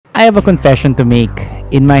I have a confession to make.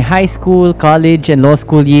 In my high school, college, and law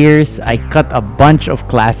school years, I cut a bunch of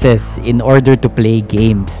classes in order to play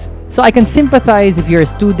games. So I can sympathize if you're a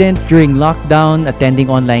student during lockdown,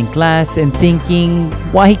 attending online class, and thinking,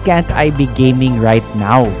 why can't I be gaming right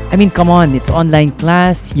now? I mean, come on, it's online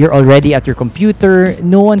class, you're already at your computer,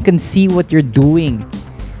 no one can see what you're doing.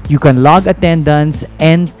 You can log attendance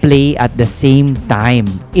and play at the same time.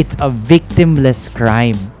 It's a victimless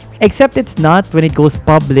crime. Except it's not when it goes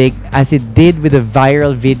public, as it did with a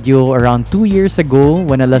viral video around 2 years ago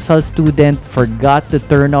when a LaSalle student forgot to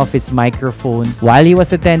turn off his microphone while he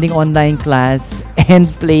was attending online class and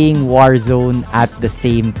playing Warzone at the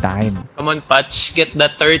same time. Come on, Patch, get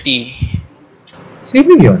that 30.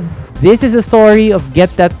 Sino yun? This is a story of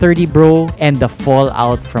Get That 30 Bro and the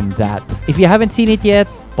fallout from that. If you haven't seen it yet,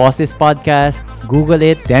 pause this podcast, Google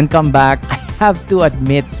it, then come back. I have to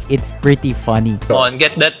admit, it's pretty funny. Come on,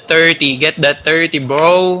 get that 30. Get that 30,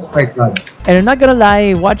 bro. My God. And I'm not gonna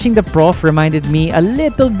lie, watching the prof reminded me a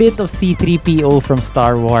little bit of C-3PO from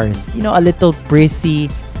Star Wars. You know, a little prissy,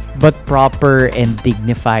 but proper and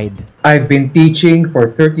dignified. I've been teaching for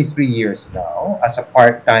 33 years now as a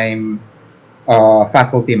part-time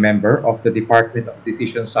faculty member of the Department of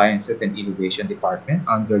Decision Sciences and Innovation Department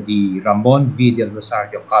under the Ramon V. Del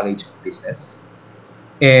Rosario College of Business.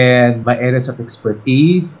 And my areas of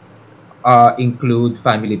expertise include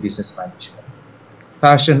family business management,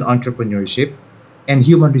 fashion entrepreneurship, and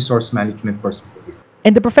human resource management for students.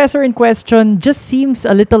 And the professor in question just seems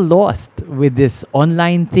a little lost with this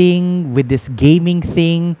online thing, with this gaming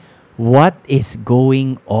thing. What is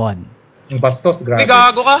going on? Yung bastos, grabe. Ay,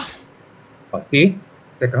 gago ka. Oh, see?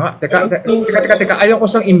 Teka. Ayaw ko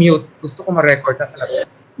siyang i-mute. Gusto ko ma-record na sa labas.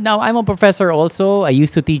 Now, I'm a professor also. I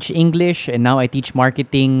used to teach English and now I teach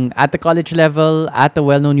marketing at the college level at a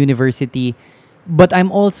well-known university. But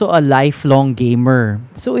I'm also a lifelong gamer.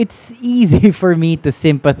 So it's easy for me to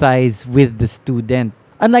sympathize with the student.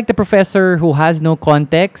 Unlike the professor who has no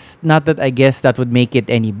context, not that I guess that would make it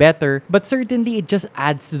any better, but certainly it just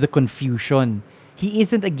adds to the confusion. He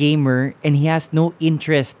isn't a gamer and he has no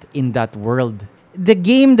interest in that world. The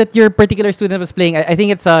game that your particular student was playing, I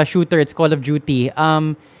think it's a shooter, it's Call of Duty.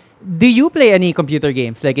 Do you play any computer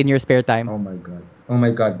games like in your spare time? Oh my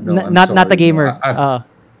God. No, I'm Not a sorry. gamer. No,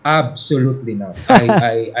 absolutely not.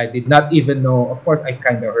 I did not even know. Of course, I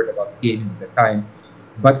kind of heard about gaming at the time,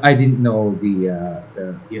 but I didn't know the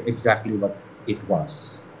exactly what it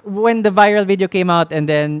was. When the viral video came out and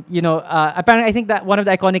then, apparently I think that one of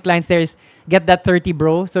the iconic lines there is, get that 30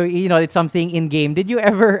 bro. So, it's something in game. Did you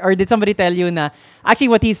ever, or did somebody tell you na, actually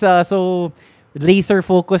what he's so laser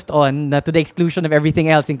focused on, na to the exclusion of everything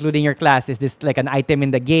else, including your class, is this like an item in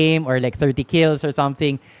the game or like 30 kills or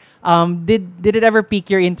something? Did it ever pique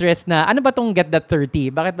your interest na, ano ba tong get that 30?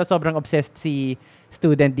 Bakit ba sobrang obsessed si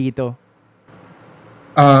student dito?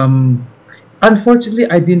 Unfortunately,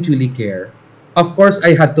 I didn't really care. Of course,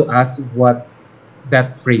 I had to ask what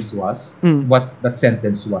that phrase was, what that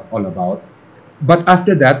sentence was all about. But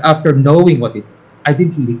after that, after knowing what it, I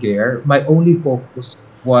didn't really care. My only focus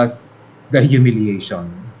was the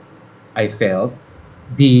humiliation I felt,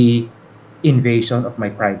 the invasion of my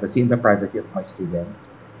privacy and the privacy of my students,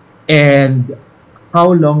 and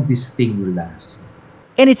how long this thing will last.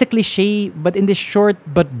 And it's a cliche, but in this short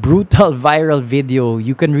but brutal viral video,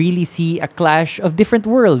 you can really see a clash of different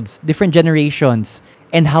worlds, different generations,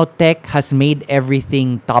 and how tech has made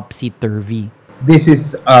everything topsy-turvy. This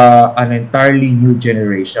is an entirely new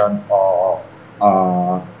generation of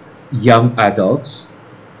young adults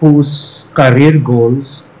whose career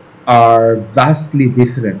goals are vastly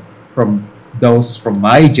different from those from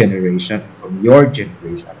my generation, from your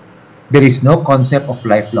generation. There is no concept of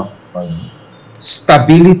lifelong learning.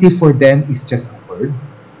 Stability for them is just a word.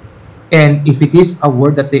 And if it is a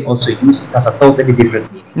word that they also use, it has a totally different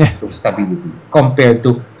meaning to stability compared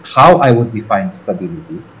to how I would define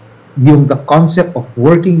stability. The concept of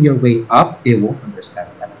working your way up, they won't understand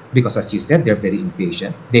that. Because as you said, they're very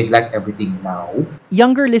impatient. They like everything now.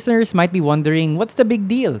 Younger listeners might be wondering, what's the big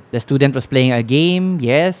deal? The student was playing a game,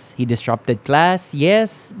 yes. He disrupted class,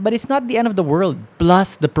 yes. But it's not the end of the world.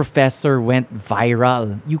 Plus, the professor went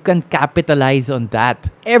viral. You can capitalize on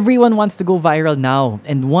that. Everyone wants to go viral now.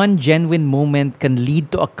 And one genuine moment can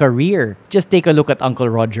lead to a career. Just take a look at Uncle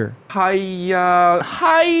Roger. Hiya.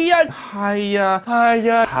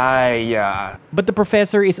 But the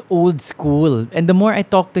professor is old school. And the more I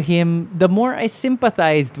talk to him, the more I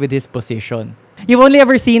sympathized with his position. You've only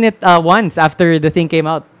ever seen it once after the thing came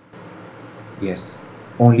out. Yes,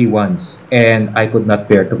 only once. And I could not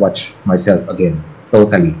bear to watch myself again.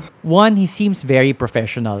 Totally. One, he seems very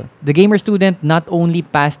professional. The gamer student not only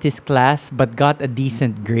passed his class but got a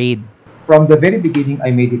decent grade. From the very beginning,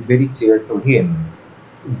 I made it very clear to him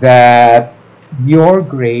that your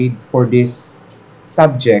grade for this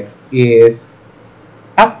subject is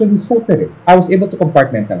actually separate. I was able to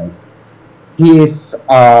compartmentalize his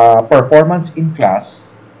performance in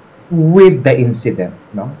class with the incident.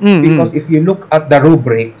 No? Because if you look at the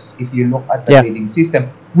rubrics, if you look at the Yeah. grading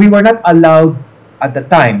system, we were not allowed at the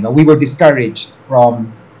time. No? We were discouraged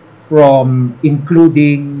from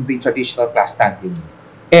including the traditional class standing.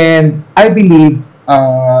 And I believe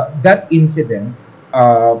that incident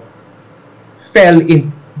fell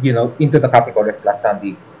in, into the category of class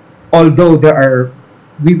standing. Although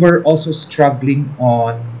we were also struggling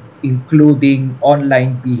on including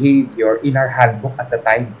online behavior in our handbook at the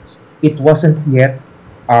time. It wasn't yet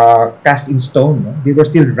cast in stone. No? We were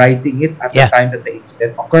still writing it at Yeah. the time that the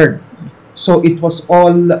incident occurred. So it was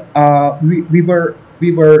all we were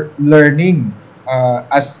learning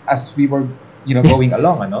as we were going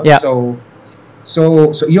along, ano? Yeah.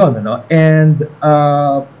 So yun, ano? And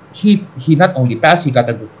he not only passed, he got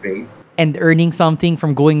a good grade. And earning something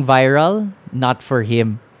from going viral, not for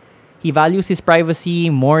him. He values his privacy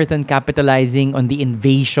more than capitalizing on the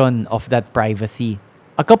invasion of that privacy.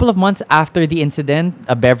 A couple of months after the incident,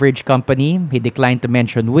 a beverage company, he declined to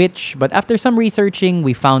mention which, but after some researching,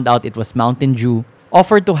 we found out it was Mountain Dew,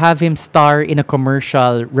 offered to have him star in a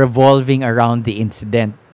commercial revolving around the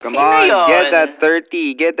incident. Come Sino on, yun? get that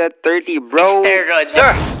 30. Get that 30, bro. Steroids.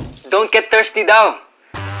 Sir, don't get thirsty daw.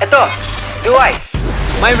 Eto, do ice.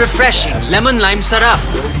 May refreshing lemon lime sarap.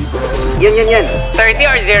 Yan. 30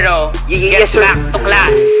 or 0? Yes, sir. Back to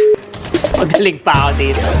class. Magaling pa ako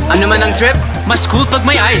dito. Ano man ang trip, mas cool pag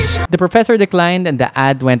may ice. The professor declined and the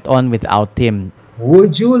ad went on without him.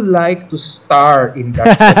 Would you like to star in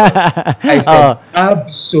that commercial? I said,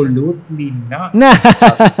 absolutely not.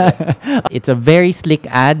 It's a very slick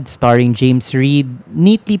ad starring James Reid,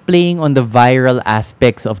 neatly playing on the viral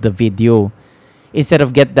aspects of the video. Instead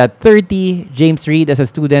of get that 30, James Reid, as a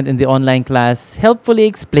student in the online class, helpfully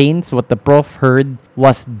explains what the prof heard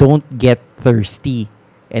was don't get thirsty.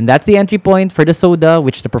 And that's the entry point for the soda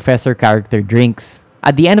which the professor character drinks.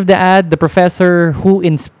 At the end of the ad, the professor, who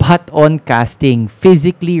in spot-on casting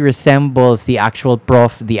physically resembles the actual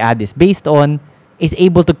prof the ad is based on, is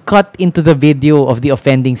able to cut into the video of the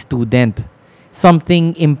offending student.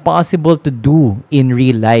 Something impossible to do in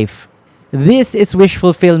real life. This is wish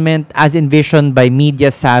fulfillment as envisioned by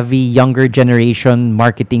media-savvy younger generation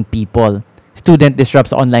marketing people. Student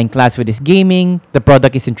disrupts online class with his gaming, the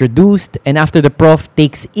product is introduced, and after the prof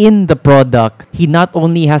takes in the product, he not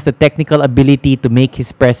only has the technical ability to make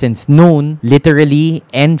his presence known, literally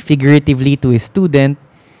and figuratively to his student,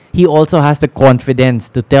 he also has the confidence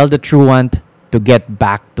to tell the truant to get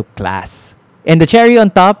back to class. And the cherry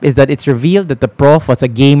on top is that it's revealed that the prof was a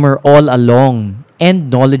gamer all along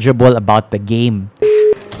and knowledgeable about the game,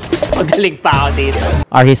 Magaling pa ako dito.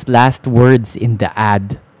 are his last words in the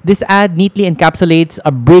ad. This ad neatly encapsulates a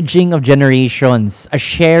bridging of generations, a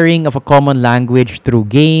sharing of a common language through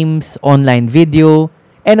games, online video,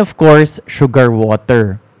 and of course, sugar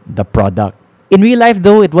water, the product. In real life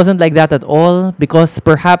though, it wasn't like that at all because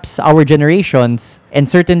perhaps our generations, and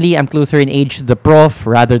certainly I'm closer in age to the prof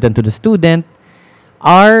rather than to the student,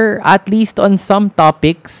 are, at least on some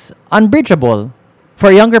topics, unbridgeable. For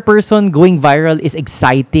a younger person, going viral is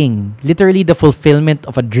exciting, literally the fulfillment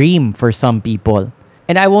of a dream for some people.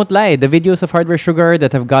 And I won't lie, the videos of Hardware Sugar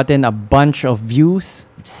that have gotten a bunch of views,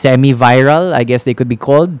 semi-viral, I guess they could be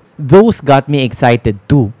called, those got me excited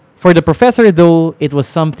too. For the professor though, it was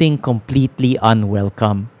something completely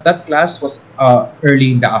unwelcome. That class was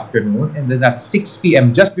early in the afternoon, and then at 6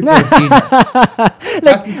 p.m., just before dinner.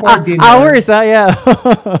 Just before dinner. Hours, yeah.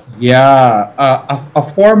 Yeah, a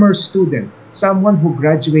former student, someone who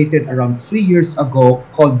graduated around 3 years ago,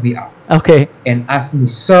 called me up Okay, and asked me,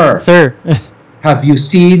 Sir, sir. have you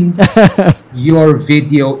seen your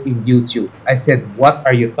video in YouTube? I said, what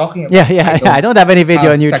are you talking about? I don't have any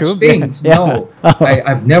video on have YouTube. Such things. Yeah. No,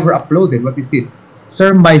 I've never uploaded. What is this?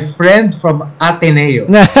 Sir, my friend from Ateneo.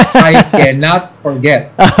 I cannot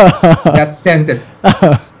forget that sentence.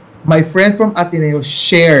 My friend from Ateneo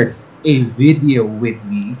shared a video with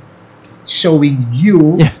me showing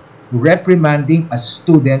you Yeah. reprimanding a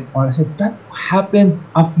student. I said, that happened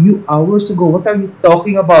a few hours ago. What are you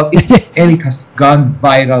talking about? Eric has gone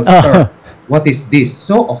viral, sir. What is this?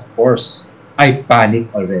 So, of course, I panic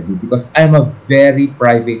already because I'm a very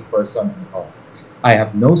private person. I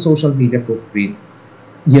have no social media footprint.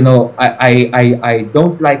 I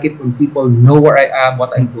don't like it when people know where I am,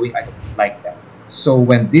 what I'm doing. I don't like that. So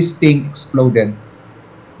when this thing exploded,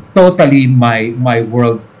 totally my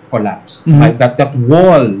world collapsed. That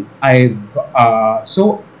wall I've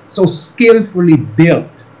so skillfully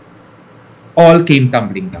built all came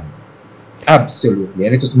tumbling down. Absolutely,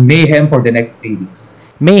 and it was mayhem for the next 3 weeks.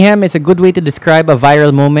 Mayhem is a good way to describe a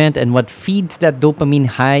viral moment, and what feeds that dopamine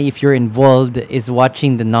high if you're involved is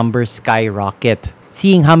watching the numbers skyrocket.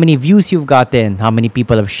 Seeing how many views you've gotten, how many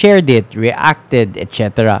people have shared it, reacted,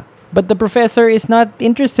 etc. But the professor is not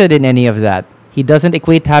interested in any of that. He doesn't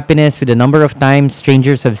equate happiness with the number of times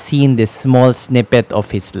strangers have seen this small snippet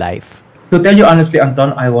of his life. To tell you honestly,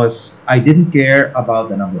 Anton, I didn't care about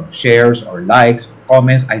the number of shares or likes,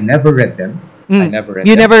 comments. I never read them. I never read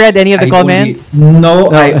You them. never read any of the comments? No,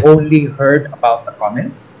 I only heard about the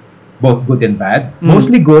comments, both good and bad.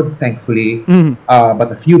 Mostly good, thankfully, but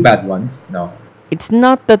a few bad ones, no. It's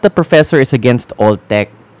not that the professor is against all tech.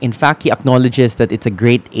 In fact, he acknowledges that it's a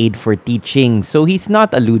great aid for teaching, so he's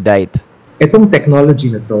not a Luddite. Itong technology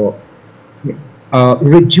na to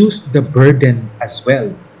reduced the burden as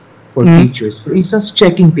well for teachers. For instance,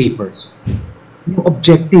 checking papers. Yung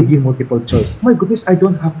objective, yung multiple choice. My goodness, I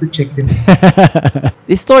don't have to check them.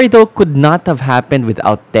 This story, though, could not have happened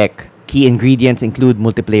without tech. Key ingredients include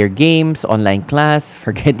multiplayer games, online class,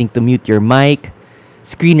 forgetting to mute your mic,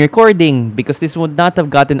 screen recording, because this would not have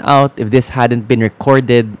gotten out if this hadn't been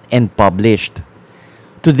recorded and published.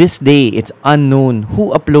 To this day, it's unknown who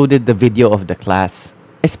uploaded the video of the class.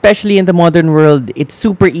 Especially in the modern world, it's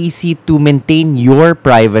super easy to maintain your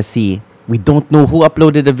privacy. We don't know who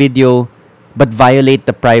uploaded the video, but violate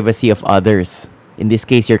the privacy of others. In this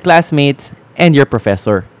case, your classmates and your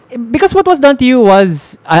professor. Because what was done to you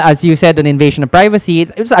was, as you said, an invasion of privacy.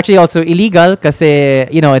 It was actually also illegal because,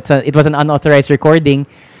 it was an unauthorized recording.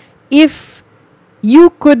 If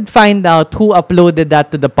you could find out who uploaded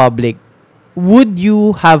that to the public, would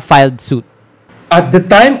you have filed suit? At the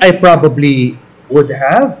time, I probably would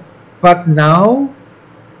have. But now,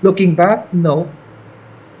 looking back, no.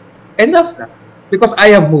 Enough na. Because I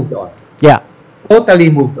have moved on. Yeah.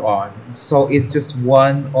 Totally moved on. So it's just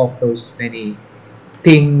one of those many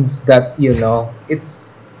things that,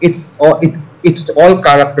 it's all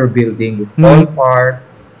character building. It's all part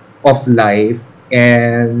of life.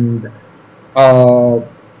 And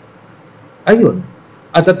ayun.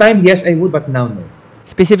 At the time, yes, I would, but now, no.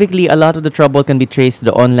 Specifically, a lot of the trouble can be traced to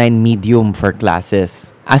the online medium for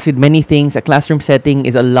classes. As with many things, a classroom setting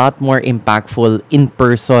is a lot more impactful in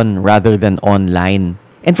person rather than online.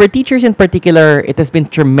 And for teachers in particular, it has been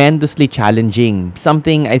tremendously challenging,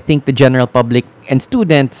 something I think the general public and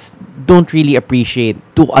students don't really appreciate,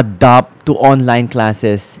 to adapt to online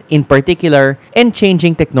classes in particular and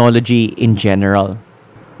changing technology in general.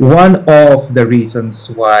 One of the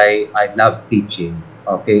reasons why I love teaching,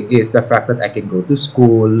 is the fact that I can go to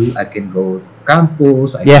school, I can go to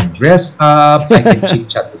campus, I can dress up, I can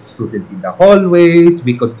chit-chat with students in the hallways,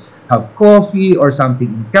 we could have coffee or something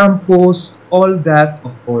in campus. All that,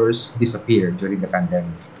 of course, disappeared during the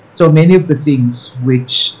pandemic. So many of the things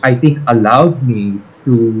which I think allowed me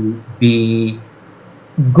to be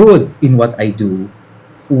good in what I do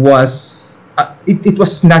was it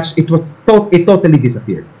was snatched. It totally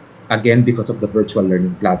disappeared again because of the virtual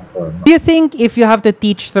learning platform. Do you think if you have to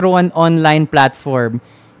teach through an online platform,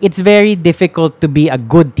 it's very difficult to be a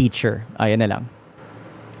good teacher? Ayan na lang.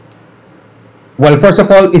 Well, first of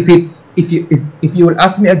all, if you will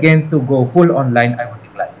ask me again to go full online, I will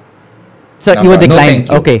decline. So you would No, decline? thank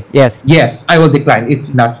you. Okay, yes. Yes, I will decline.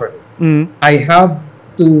 It's not for me. I have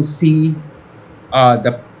to see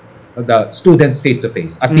the students face to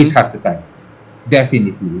face at least half the time,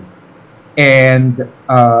 definitely. And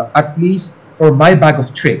at least for my bag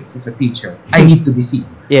of tricks as a teacher, I need to be seen.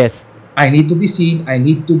 Yes. I need to be seen. I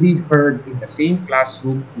need to be heard in the same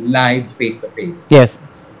classroom, live, face to face. Yes.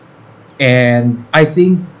 And I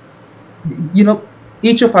think,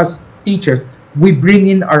 each of us teachers, we bring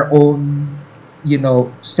in our own,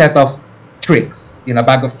 set of tricks,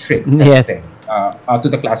 bag of tricks, let's say, to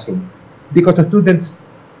the classroom. Because the students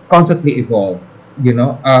constantly evolve,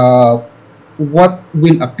 what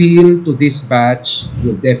will appeal to this batch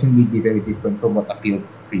will definitely be very different from what appealed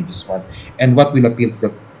to the previous one, and what will appeal to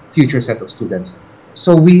the future set of students.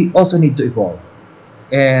 So we also need to evolve.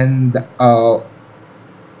 And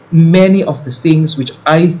many of the things which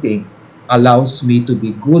I think allows me to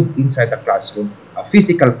be good inside the classroom, a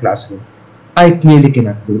physical classroom, I clearly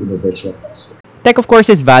cannot do in a virtual classroom. Tech, of course,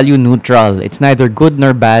 is value neutral. It's neither good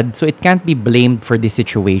nor bad, so it can't be blamed for this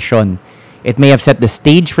situation. It may have set the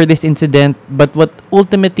stage for this incident, but what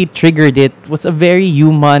ultimately triggered it was a very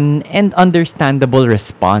human and understandable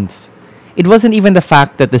response. It wasn't even the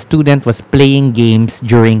fact that the student was playing games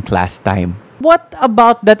during class time. What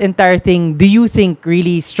about that entire thing do you think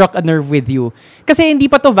really struck a nerve with you? Kasi hindi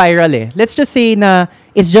pa to viral eh. Let's just say na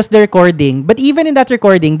it's just the recording. But even in that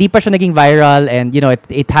recording, di pa siya naging viral and,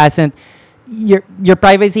 it hasn't, your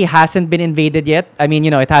privacy hasn't been invaded yet. I mean,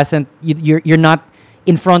 it hasn't, you're not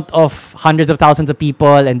in front of hundreds of thousands of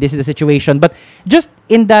people and this is the situation. But just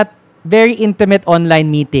in that very intimate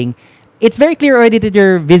online meeting, it's very clear already that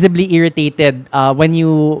you're visibly irritated when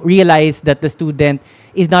you realize that the student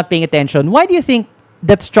is not paying attention. Why do you think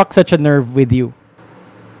that struck such a nerve with you?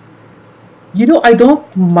 I don't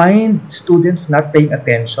mind students not paying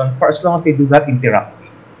attention for as long as they do not interrupt me.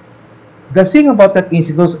 The thing about that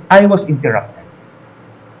incident was I was interrupted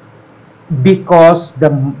because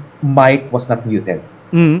the mic was not muted.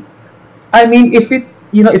 Mm. I mean, if it's,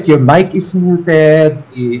 if your mic is muted,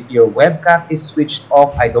 if your webcam is switched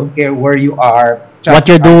off, I don't care where you are. What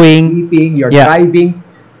you're doing. Sleeping, you're Yeah. driving,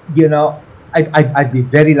 I'd be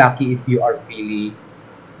very lucky if you are really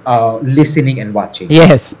listening and watching.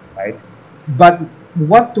 Yes. Right? But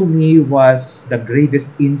what to me was the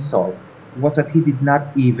greatest insult was that he did not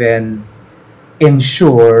even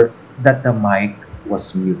ensure that the mic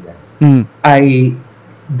was muted. Mm.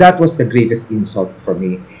 That was the greatest insult for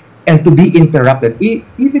me. And to be interrupted,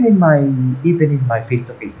 even in my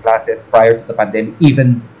face-to-face classes prior to the pandemic,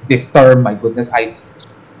 even this term, my goodness, I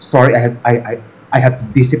had to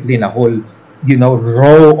discipline a whole,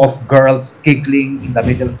 row of girls giggling in the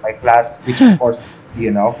middle of my class, which of course,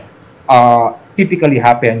 typically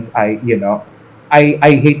happens. I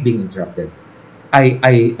hate being interrupted.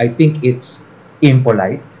 I think it's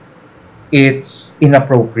impolite. It's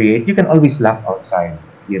inappropriate. You can always laugh outside.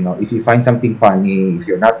 If you find something funny, if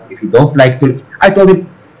you don't like to, I told him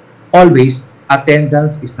always,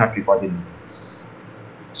 attendance is not recorded minutes.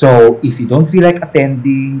 So if you don't feel like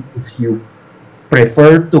attending, if you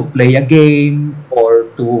prefer to play a game or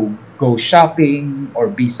to go shopping or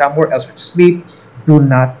be somewhere else to sleep, do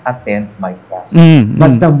not attend my class.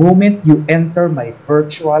 But the moment you enter my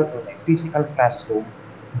virtual or my physical classroom,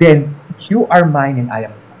 then you are mine and I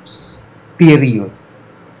am yours. Period.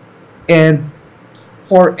 And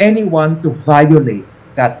for anyone to violate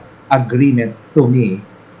that agreement to me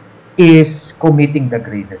is committing the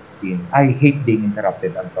greatest sin. I hate being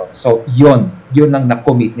interrupted, Anton. So, yun ang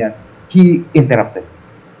na-commit niya. He interrupted.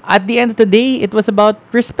 At the end of the day, it was about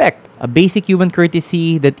respect. A basic human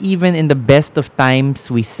courtesy that even in the best of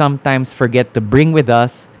times, we sometimes forget to bring with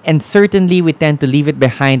us. And certainly, we tend to leave it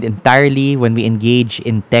behind entirely when we engage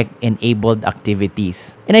in tech-enabled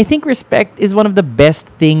activities. And I think respect is one of the best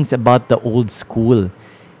things about the old school.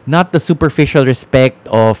 Not the superficial respect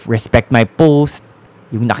of respect my post,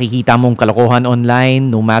 yung nakikita mong kalokohan online,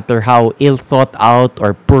 no matter how ill thought out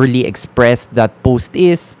or poorly expressed that post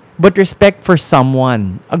is, but respect for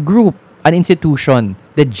someone, a group, an institution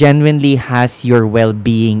that genuinely has your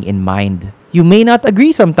well-being in mind. You may not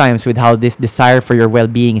agree sometimes with how this desire for your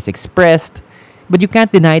well-being is expressed, but you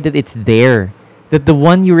can't deny that it's there, that the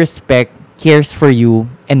one you respect cares for you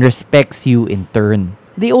and respects you in turn.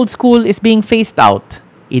 The old school is being phased out,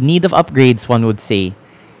 in need of upgrades, one would say,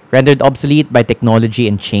 rendered obsolete by technology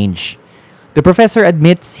and change. The professor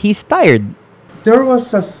admits he's tired. There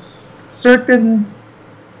was a certain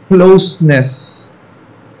closeness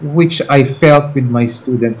which I felt with my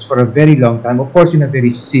students for a very long time. Of course, in a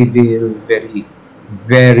very civil, very,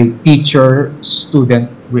 very teacher-student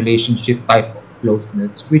relationship type of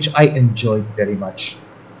closeness, which I enjoyed very much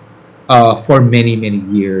for many, many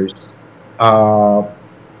years.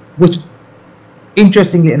 Which,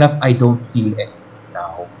 interestingly enough, I don't feel it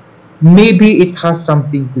now. Maybe it has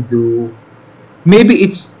something to do. Maybe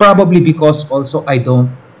it's probably because also I don't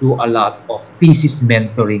do a lot of thesis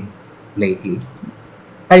mentoring lately.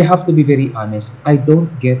 I have to be very honest. I don't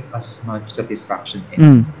get as much satisfaction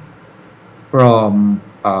from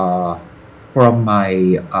my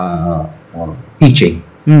teaching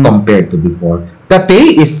compared to before. The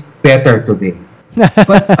pay is better today,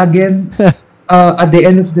 but again, at the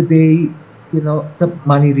end of the day, the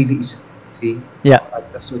money really isn't a thing. Yeah.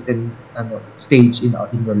 At a certain stage in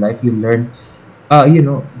your life, you learn.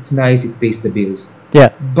 It's nice. It pays the bills.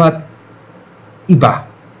 Yeah. But iba.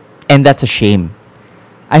 And that's a shame.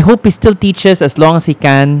 I hope he still teaches as long as he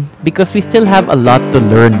can because we still have a lot to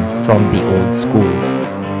learn from the old school.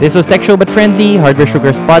 This was Tech Show But Friendly, Hardware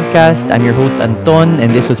Sugars podcast. I'm your host Anton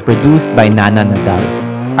and this was produced by Nana Nadal.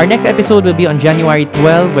 Our next episode will be on January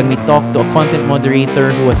 12 when we talk to a content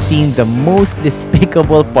moderator who has seen the most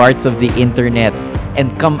despicable parts of the internet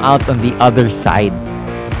and come out on the other side.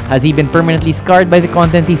 Has he been permanently scarred by the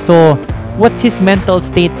content he saw? What's his mental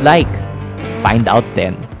state like? Find out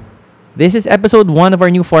then. This is episode 1 of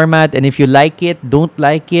our new format, and if you like it, don't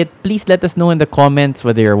like it, please let us know in the comments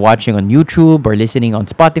whether you're watching on YouTube or listening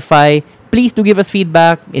on Spotify. Please do give us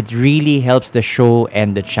feedback. It really helps the show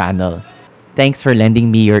and the channel. Thanks for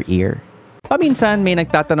lending me your ear. Paminsan may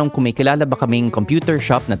nagtatanong kung may kilala ba kaming computer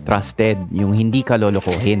shop na trusted, yung hindi ka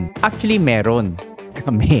lolokohin. Actually, meron.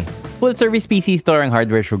 Kami. Full-service PC store ang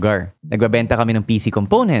Hardware Sugar. Nagbabenta kami ng PC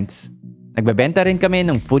components. Nagbabenta rin kami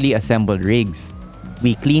ng fully assembled rigs.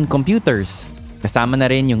 We clean computers. Kasama na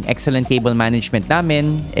rin yung excellent cable management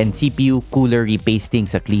namin and CPU cooler repasting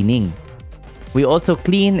sa cleaning. We also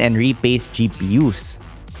clean and repaste GPUs.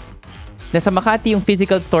 Nasa Makati yung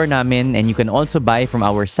physical store namin, and you can also buy from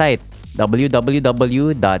our site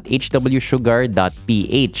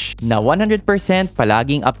www.hwsugar.ph na 100%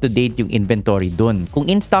 palaging up-to-date yung inventory dun. Kung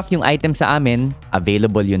in-stock yung item sa amin,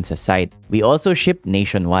 available yun sa site. We also ship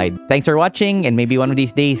nationwide. Thanks for watching, and maybe one of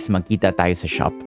these days, magkita tayo sa shop.